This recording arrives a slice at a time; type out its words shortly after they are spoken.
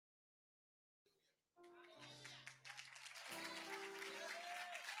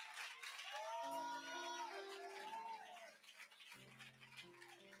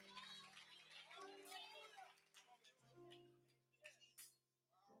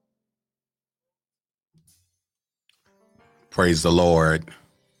Praise the Lord.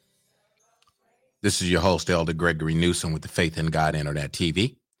 This is your host, Elder Gregory Newsom with the Faith in God Internet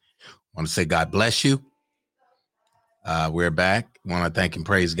TV. I want to say God bless you. We're back. I want to thank and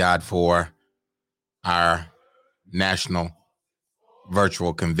praise God for our national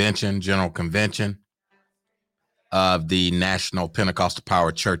virtual convention, general convention of the National Pentecostal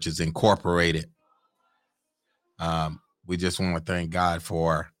Power Churches Incorporated. We just want to thank God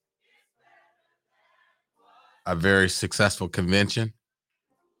for a very successful convention.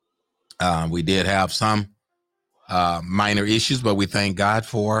 We did have some minor issues, but we thank God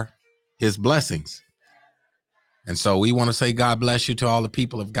for his blessings. And so we want to say God bless you to all the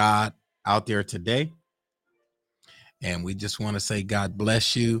people of God out there today. And we just want to say God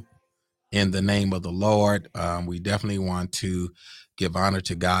bless you in the name of the Lord. We definitely want to give honor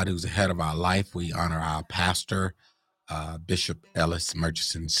to God, who's the head of our life. We honor our pastor, Bishop Ellis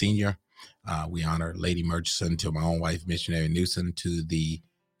Murchison Sr. We honor Lady Murchison, to my own wife, Missionary Newsom, to the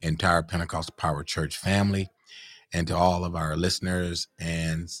entire Pentecostal Power Church family, and to all of our listeners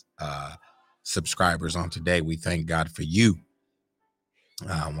and subscribers on today. We thank God for you.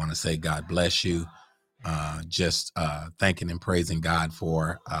 I want to say God bless you. Just thanking and praising God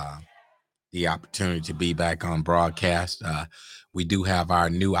for the opportunity to be back on broadcast. We do have our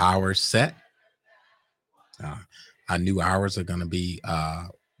new hours set. Our new hours are going to be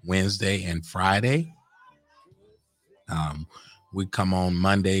Wednesday and Friday. We come on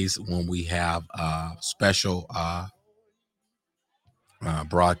Mondays when we have special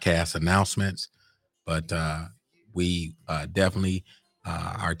broadcast announcements, but we definitely,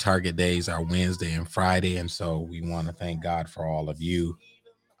 our target days are Wednesday and Friday. And so we want to thank God for all of you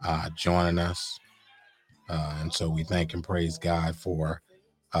joining us. And so we thank and praise God for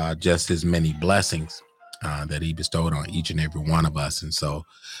just his many blessings that he bestowed on each and every one of us. And so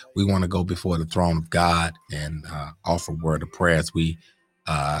we want to go before the throne of God and offer a word of prayer as we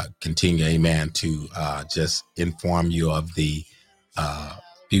continue, amen, to just inform you of the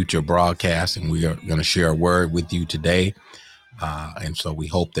future broadcast. And we are going to share a word with you today. And so we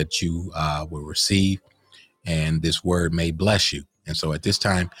hope that you will receive, and this word may bless you. And so at this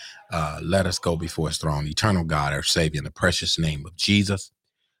time, let us go before his throne. Eternal God, our Savior, in the precious name of Jesus.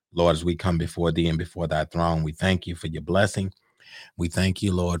 Lord, as we come before thee and before thy throne, we thank you for your blessing. We thank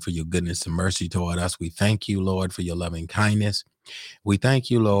you, Lord, for your goodness and mercy toward us. We thank you, Lord, for your loving kindness. We thank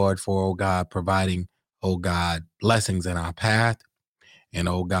you, Lord, for, oh God, providing, oh God, blessings in our path, and,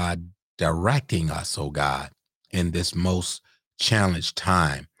 oh God, directing us, oh God, in this most challenged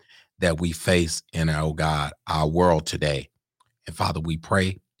time that we face in, oh God, our world today. And Father, we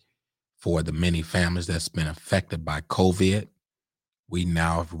pray for the many families that's been affected by COVID. We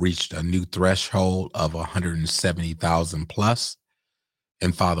now have reached a new threshold of 170,000 plus.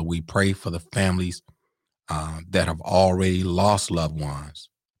 And Father, we pray for the families that have already lost loved ones,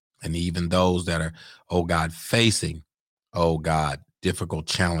 and even those that are, oh God, facing, oh God, difficult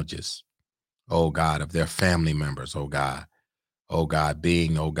challenges, oh God, of their family members, oh God,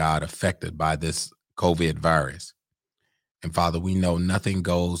 being, oh God, affected by this COVID virus. And Father, we know nothing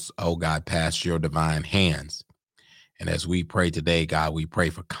goes, oh God, past your divine hands. And as we pray today, God, we pray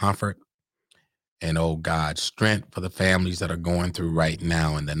for comfort and, oh God, strength for the families that are going through right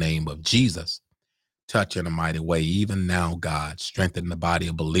now in the name of Jesus. Touch in a mighty way, even now, God, strengthen the body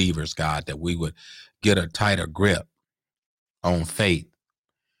of believers, God, that we would get a tighter grip on faith.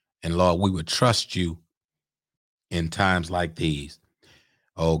 And Lord, we would trust you in times like these.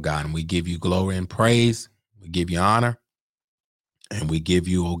 Oh God, and we give you glory and praise. We give you honor. And we give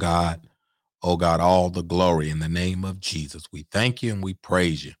you, oh God, all the glory in the name of Jesus. We thank you and we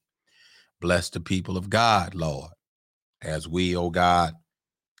praise you. Bless the people of God, Lord, as we, oh God,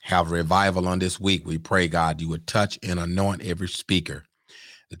 have revival on this week. We pray, God, you would touch and anoint every speaker,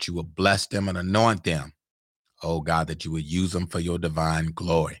 that you would bless them and anoint them. Oh God, that you would use them for your divine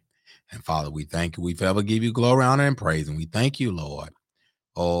glory. And Father, we thank you. We forever give you glory, honor, and praise. And we thank you, Lord,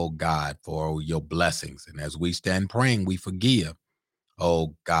 oh God, for your blessings. And as we stand praying, we forgive.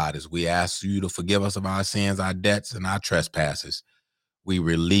 Oh God, as we ask you to forgive us of our sins, our debts, and our trespasses, we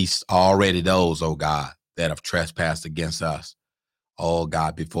release already those, oh God, that have trespassed against us. Oh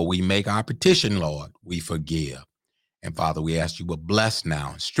God, before we make our petition, Lord, we forgive. And Father, we ask you to bless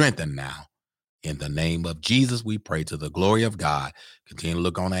now, strengthen now. In the name of Jesus, we pray to the glory of God. Continue to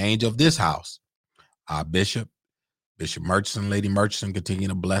look on the angel of this house, our Bishop Murchison, Lady Murchison, continue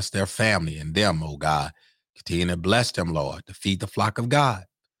to bless their family and them, oh God. Continue to bless them, Lord, to feed the flock of God,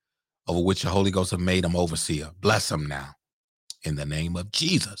 over which the Holy Ghost have made them overseer. Bless them now. In the name of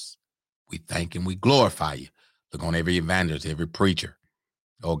Jesus, we thank and we glorify you. Look on every evangelist, every preacher,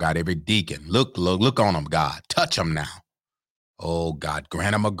 oh God, every deacon. Look on them, God. Touch them now. Oh God,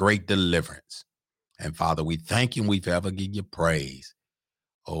 grant them a great deliverance. And Father, we thank you and we forever give you praise.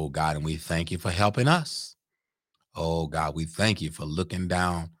 Oh God, and we thank you for helping us. Oh God, we thank you for looking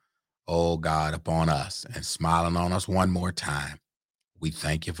down, oh God, upon us and smiling on us one more time. We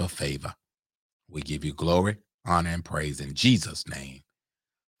thank you for favor. We give you glory, honor, and praise in Jesus' name.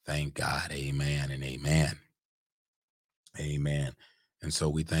 Thank God. Amen and amen. Amen. And so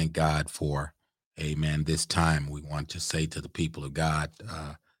we thank God for, amen, this time. We want to say to the people of God,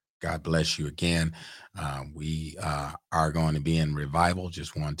 God bless you again. We are going to be in revival.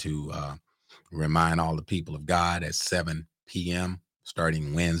 Just want to remind all the people of God at 7 p.m.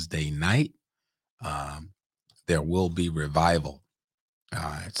 starting Wednesday night. There will be revival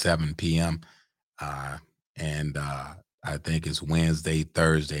at 7 p.m. And I think it's Wednesday,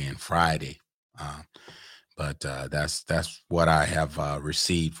 Thursday, and Friday. But that's what I have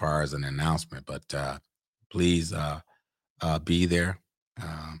received far as an announcement. But please be there.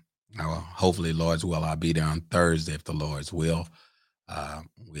 Hopefully, Lord's will, I'll be there on Thursday if the Lord's will.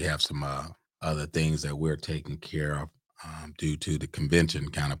 We have some other things that we're taking care of due to the convention,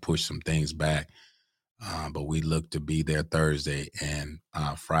 kind of push some things back. But we look to be there Thursday and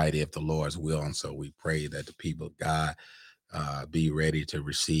Friday if the Lord's will. And so we pray that the people of God be ready to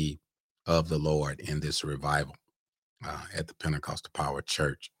receive of the Lord in this revival at the Pentecostal Power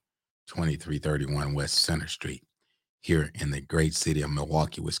Church, 2331 West Center Street, here in the great city of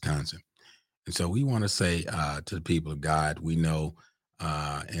Milwaukee, Wisconsin. And so we want to say to the people of God, we know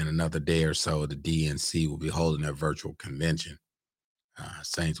in another day or so, the DNC will be holding their virtual convention.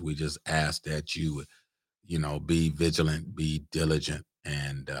 Saints, we just ask that you be vigilant, be diligent,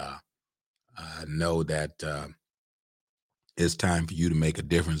 and know that it's time for you to make a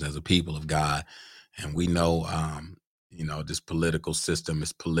difference as a people of God. And we know, this political system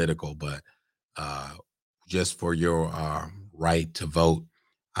is political, but just for your right to vote,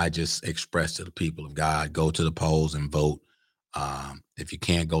 I just express to the people of God, go to the polls and vote. If you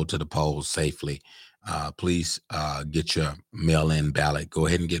can't go to the polls safely, please get your mail-in ballot. Go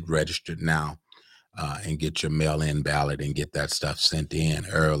ahead and get registered now and get your mail-in ballot and get that stuff sent in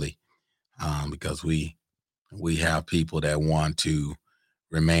early because we have people that want to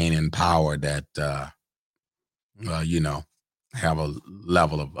remain in power that have a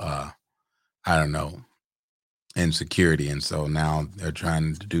level of I don't know, insecurity, and so now they're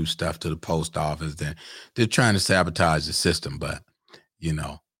trying to do stuff to the post office. They're trying to sabotage the system, but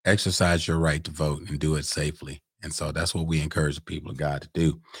exercise your right to vote and do it safely. And so that's what we encourage the people of God to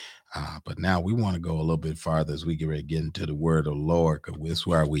do. But now we want to go a little bit farther as we get ready to get into the word of the Lord, because that's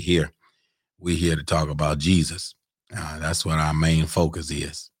why we're here. We're here to talk about Jesus. That's what our main focus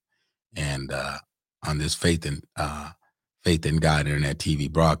is. And on this Faith in God Internet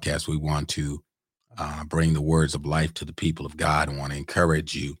TV broadcast, we want to bring the words of life to the people of God and want to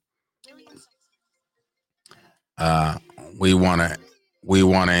encourage you. We want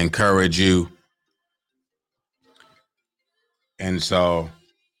to encourage you. And so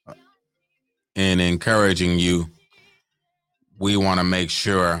in encouraging you, we want to make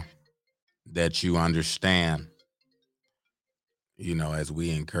sure that you understand, as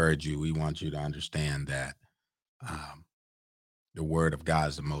we encourage you, we want you to understand that the word of God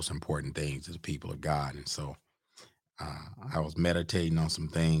is the most important thing to the people of God. And so I was meditating on some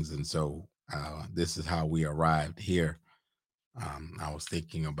things. And so this is how we arrived here. I was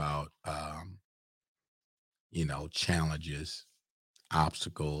thinking about, challenges,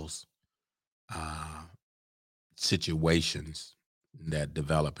 obstacles, situations that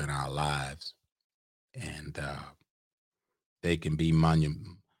develop in our lives. And they can be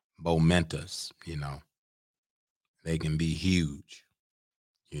momentous, they can be huge,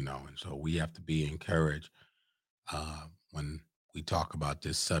 and so we have to be encouraged when we talk about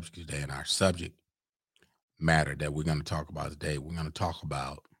this subject today. And our subject matter that we're going to talk about today, we're going to talk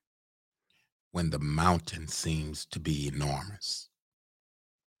about when the mountain seems to be enormous.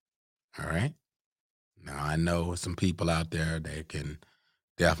 All right. Now, I know some people out there that can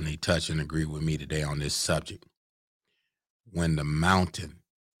definitely touch and agree with me today on this subject. When the mountain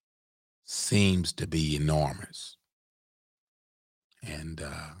seems to be enormous. And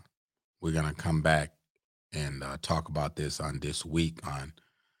we're going to come back and talk about this on this week on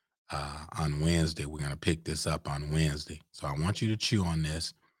Wednesday. We're going to pick this up on Wednesday. So I want you to chew on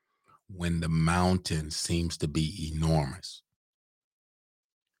this. When the mountain seems to be enormous.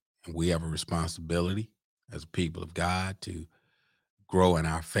 And we have a responsibility as people of God to grow in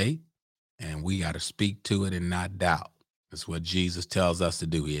our faith, and we got to speak to it and not doubt. That's what Jesus tells us to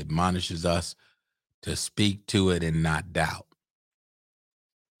do. He admonishes us to speak to it and not doubt.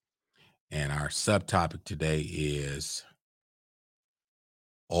 And our subtopic today is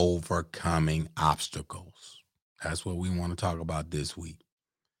overcoming obstacles. That's what we want to talk about this week.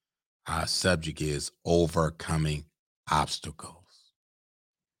 Our subject is overcoming obstacles.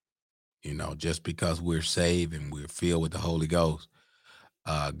 You know, just because we're saved and we're filled with the Holy Ghost,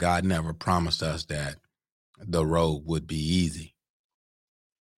 God never promised us that the road would be easy.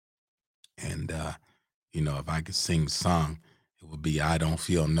 And, you know, if I could sing a song, it would be, I don't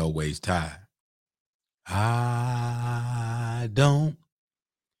feel no ways tired. I don't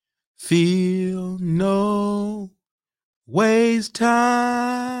feel no ways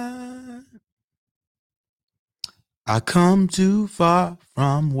tired. I come too far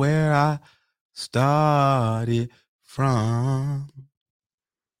from where I started from.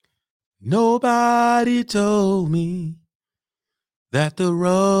 Nobody told me that the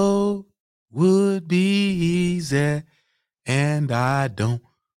road would be easy, and I don't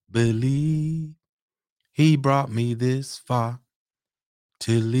believe he brought me this far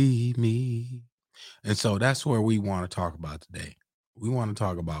to leave me. And so that's where we want to talk about today. We want to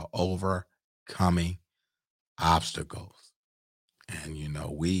talk about overcoming obstacles. And, you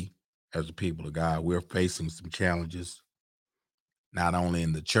know, we, as the people of God, we're facing some challenges, not only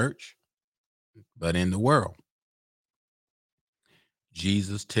in the church, but in the world.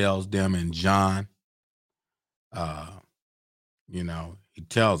 Jesus tells them in John, you know, he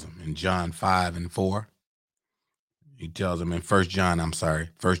tells them in John 5:4. He tells them in 1 John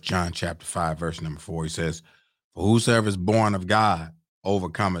chapter 5, verse number 4. He says, for whosoever is born of God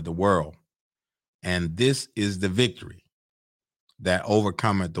overcometh the world. And this is the victory that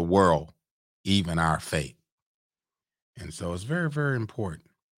overcometh the world, even our faith. And so it's very, very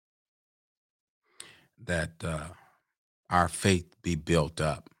important that our faith be built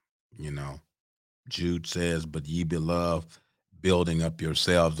up. You know, Jude says, but ye beloved, building up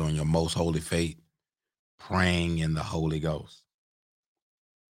yourselves on your most holy faith, praying in the Holy Ghost.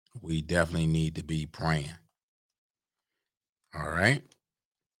 We definitely need to be praying. All right.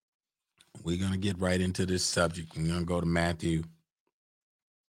 We're going to get right into this subject. We're going to go to Matthew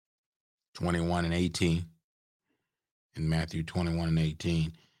 21:18. In Matthew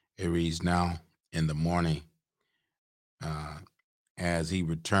 21:18, it reads, now in the morning, as he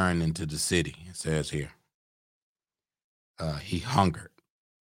returned into the city, it says here, he hungered,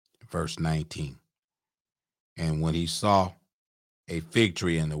 verse 19. And when he saw a fig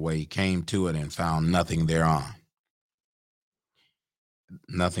tree in the way, he came to it and found nothing thereon,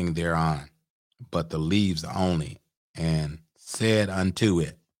 but the leaves only, and said unto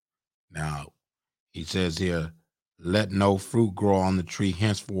it. Now, he says here, let no fruit grow on the tree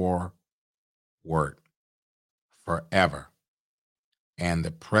henceforward forever.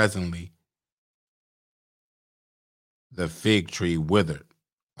 And presently the fig tree withered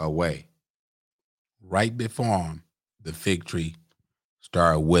away. Right before him, the fig tree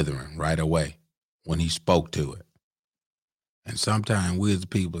started withering right away when he spoke to it. And sometimes we as the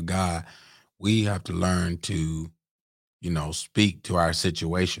people of God, we have to learn to, you know, speak to our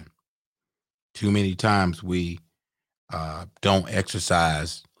situation. Too many times we don't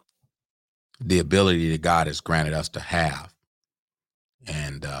exercise the ability that God has granted us to have.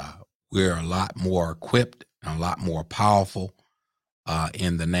 And we're a lot more equipped and a lot more powerful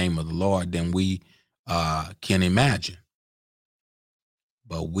in the name of the Lord than we can imagine.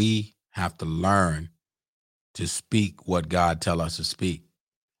 But we have to learn to speak what God tells us to speak.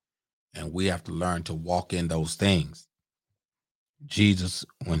 And we have to learn to walk in those things. Jesus,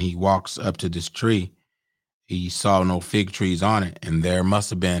 when he walks up to this tree, he saw no fig trees on it. And there must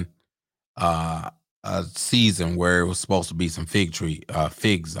have been a season where it was supposed to be some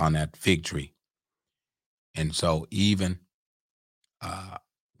figs on that fig tree. And so even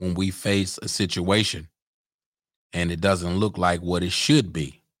when we face a situation and it doesn't look like what it should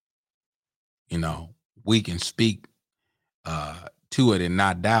be, you know, we can speak to it and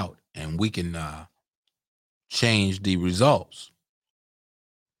not doubt, and we can change the results.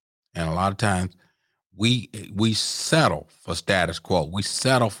 And a lot of times we settle for status quo. We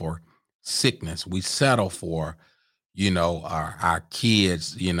settle for sickness. We settle for, you know, our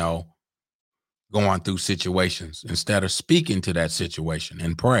kids, you know, going through situations instead of speaking to that situation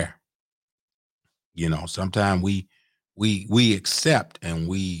in prayer. You know, sometimes we accept, and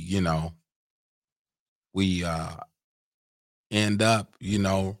we, you know, we end up, you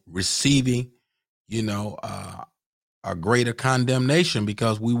know, receiving, you know, a greater condemnation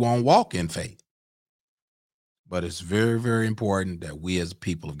because we won't walk in faith. But it's very, very important that we as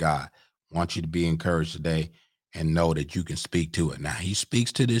people of God want you to be encouraged today and know that you can speak to it. Now, he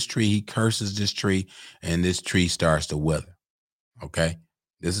speaks to this tree, he curses this tree, and this tree starts to wither. Okay?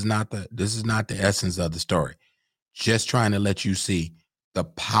 This is not the essence of the story. Just trying to let you see the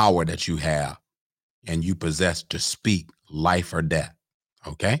power that you have and you possess to speak life or death.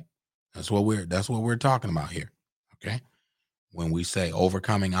 Okay? That's what we're talking about here. Okay? When we say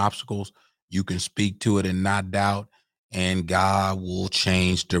overcoming obstacles, you can speak to it and not doubt, and God will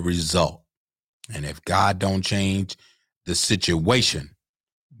change the result. And if God don't change the situation,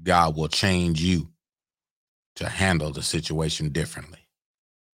 God will change you to handle the situation differently.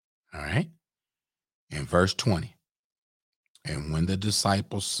 All right? In verse 20, and when the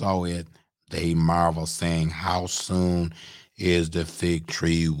disciples saw it, they marveled, saying, how soon is the fig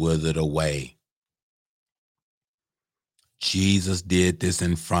tree withered away? Jesus did this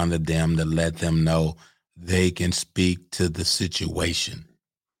in front of them to let them know they can speak to the situation.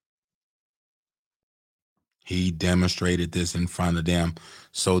 He demonstrated this in front of them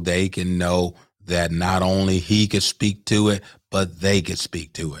so they can know that not only he could speak to it, but they could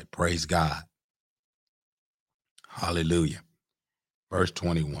speak to it. Praise God. Hallelujah. Verse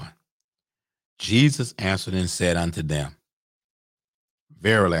 21. Jesus answered and said unto them,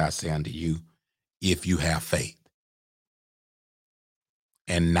 verily I say unto you, if you have faith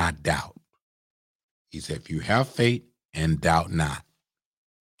and not doubt. He said, if you have faith and doubt not.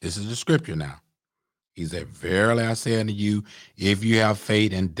 This is the scripture now. He said, verily I say unto you, if you have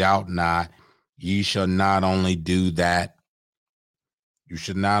faith and doubt not, ye shall not only do that, you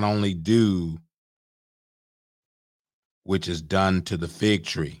should not only do which is done to the fig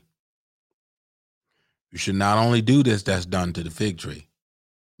tree. You should not only do this that's done to the fig tree.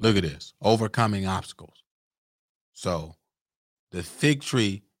 Look at this, overcoming obstacles. So the fig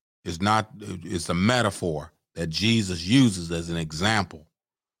tree it's a metaphor that Jesus uses as an example.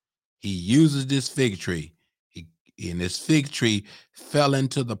 He uses this fig tree. And this fig tree fell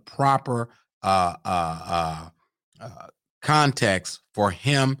into the proper context for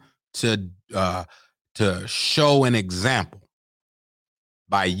him to show an example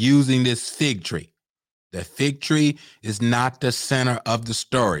by using this fig tree. The fig tree is not the center of the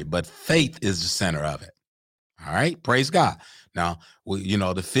story, but faith is the center of it. All right, praise God. Now,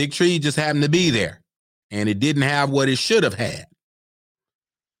 the fig tree just happened to be there, and it didn't have what it should have had.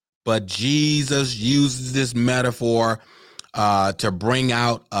 But Jesus uses this metaphor to bring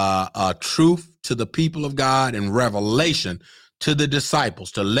out a truth to the people of God and revelation to the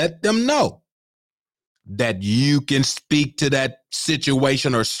disciples, to let them know that you can speak to that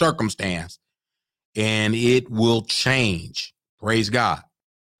situation or circumstance and it will change. Praise God.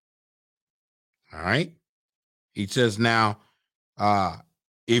 All right. He says now,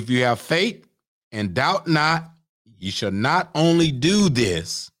 if you have faith and doubt not, you shall not only do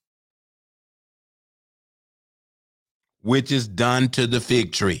this, which is done to the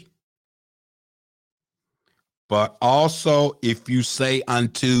fig tree, but also if you say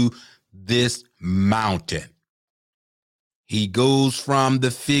unto this mountain. He goes from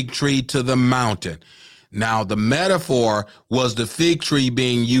the fig tree to the mountain. Now, the metaphor was the fig tree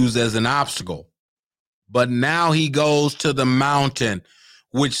being used as an obstacle, but now he goes to the mountain,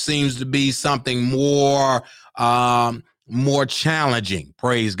 which seems to be something more challenging.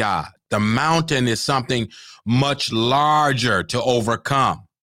 Praise God. The mountain is something much larger to overcome.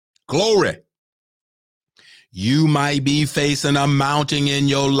 Glory. You might be facing a mountain in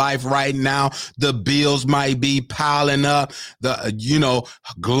your life right now. The bills might be piling up.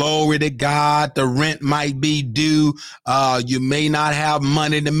 Glory to God. The rent might be due. You may not have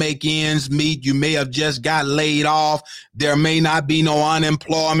money to make ends meet. You may have just got laid off. There may not be no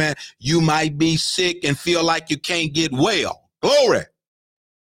unemployment. You might be sick and feel like you can't get well. Glory.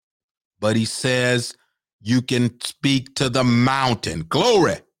 But he says you can speak to the mountain.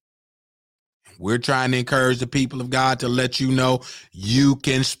 Glory. We're trying to encourage the people of God to let you know you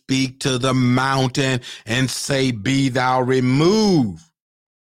can speak to the mountain and say, be thou removed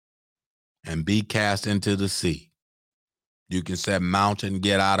and be cast into the sea. You can say, mountain,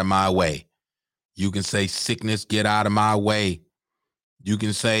 get out of my way. You can say, sickness, get out of my way. You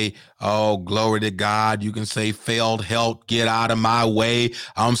can say, oh, glory to God. You can say, failed health, get out of my way.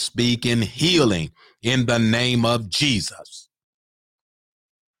 I'm speaking healing in the name of Jesus.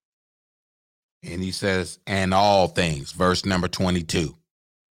 And he says, and all things, verse number 22,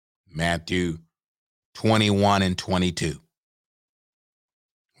 Matthew 21 and 22.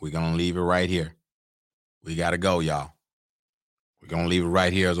 We're going to leave it right here. We got to go, y'all. We're going to leave it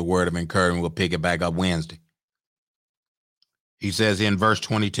right here as a word of encouragement. We'll pick it back up Wednesday. He says in verse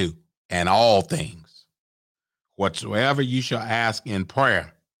 22, and all things, whatsoever you shall ask in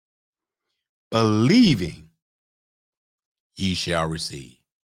prayer, believing, ye shall receive.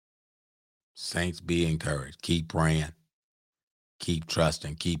 Saints, be encouraged. Keep praying. Keep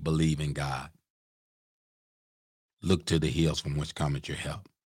trusting. Keep believing God. Look to the hills from which cometh your help.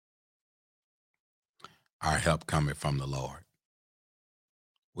 Our help cometh from the Lord.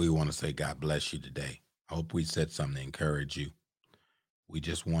 We want to say God bless you today. I hope we said something to encourage you. We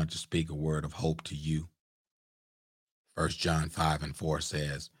just want to speak a word of hope to you. 1 John 5:4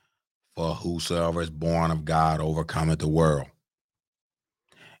 says, for whosoever is born of God overcometh the world.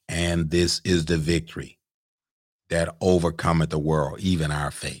 And this is the victory that overcometh the world, even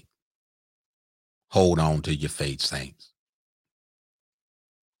our faith. Hold on to your faith, saints.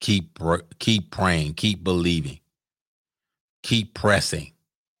 Keep praying, keep believing, keep pressing,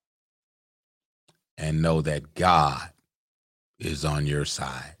 and know that God is on your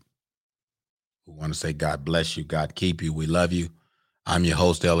side. We want to say God bless you, God keep you, we love you. I'm your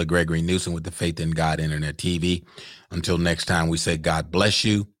host, Elder Gregory Newsom with the Faith in God Internet TV. Until next time, we say God bless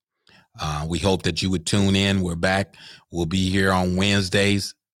you. We hope that you would tune in. We're back. We'll be here on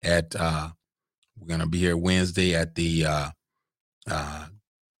Wednesdays at, we're going to be here Wednesday at the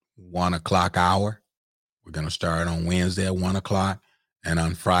 1 o'clock hour. We're going to start on Wednesday at 1 o'clock and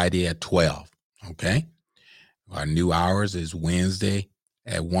on Friday at 12. Okay. Our new hours is Wednesday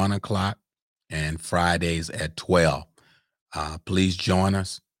at 1 o'clock and Fridays at 12. Please join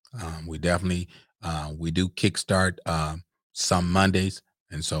us. We definitely, we do kickstart some Mondays.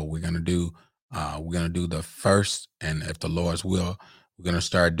 And so we're going to do the first, and if the Lord's will, we're going to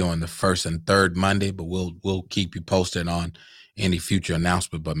start doing the first and third Monday, but we'll keep you posted on any future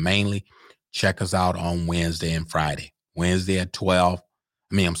announcement, but mainly check us out on Wednesday and Friday. Wednesday at 1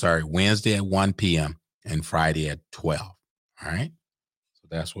 p.m. and Friday at 12. All right. So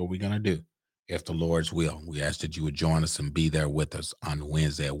that's what we're going to do. If the Lord's will, we ask that you would join us and be there with us on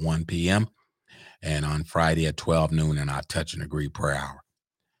Wednesday at 1 p.m. and on Friday at 12 noon in our Touch and Agree prayer hour.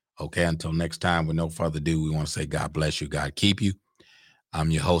 Okay, until next time, with no further ado, we want to say God bless you, God keep you. I'm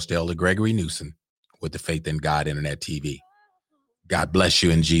your host, Elder Gregory Newsom, with the Faith in God Internet TV. God bless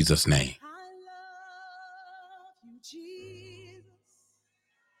you in Jesus' name. I love you, Jesus.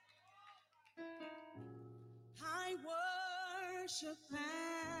 I worship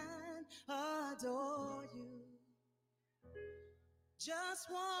and adore you. Just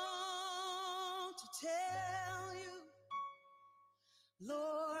want to tell you,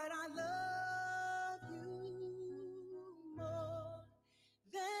 Lord, I love you more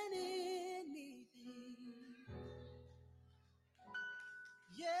than anything.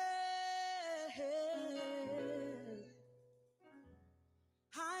 Yeah,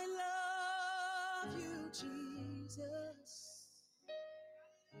 I love you, Jesus.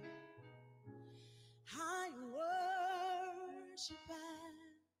 I worship and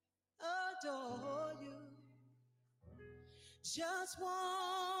adore you. Just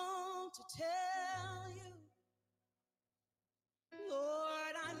want to tell you,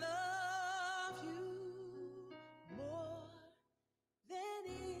 Lord, I love you more than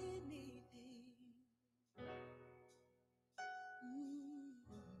anything.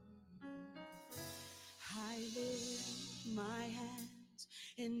 I lift my hands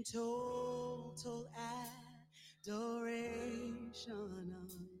in total adoration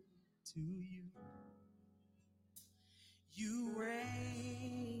unto you. You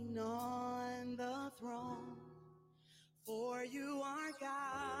reign on the throne, for you are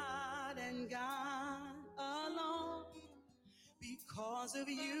God and God alone. Because of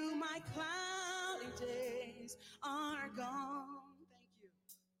you, my cloudy days are gone.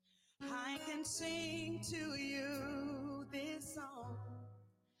 Thank you. I can sing to you this song.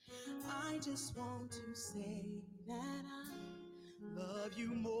 I just want to say that I love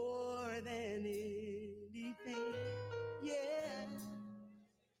you more than anything. Yeah.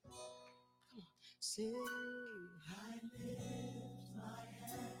 Come on. Say, I lift my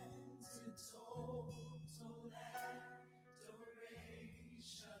hands in total adoration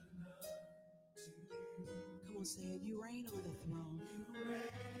to you. Come on, say it. You reign on the throne. You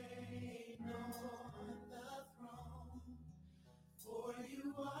reign on the throne. For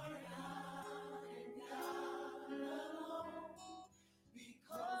you are God and God alone.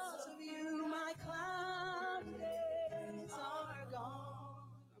 Because of you, my cloudy days are gone.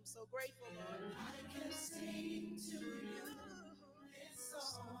 I'm so grateful, Lord. I can sing to you this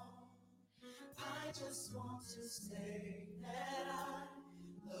song. I just want to say that I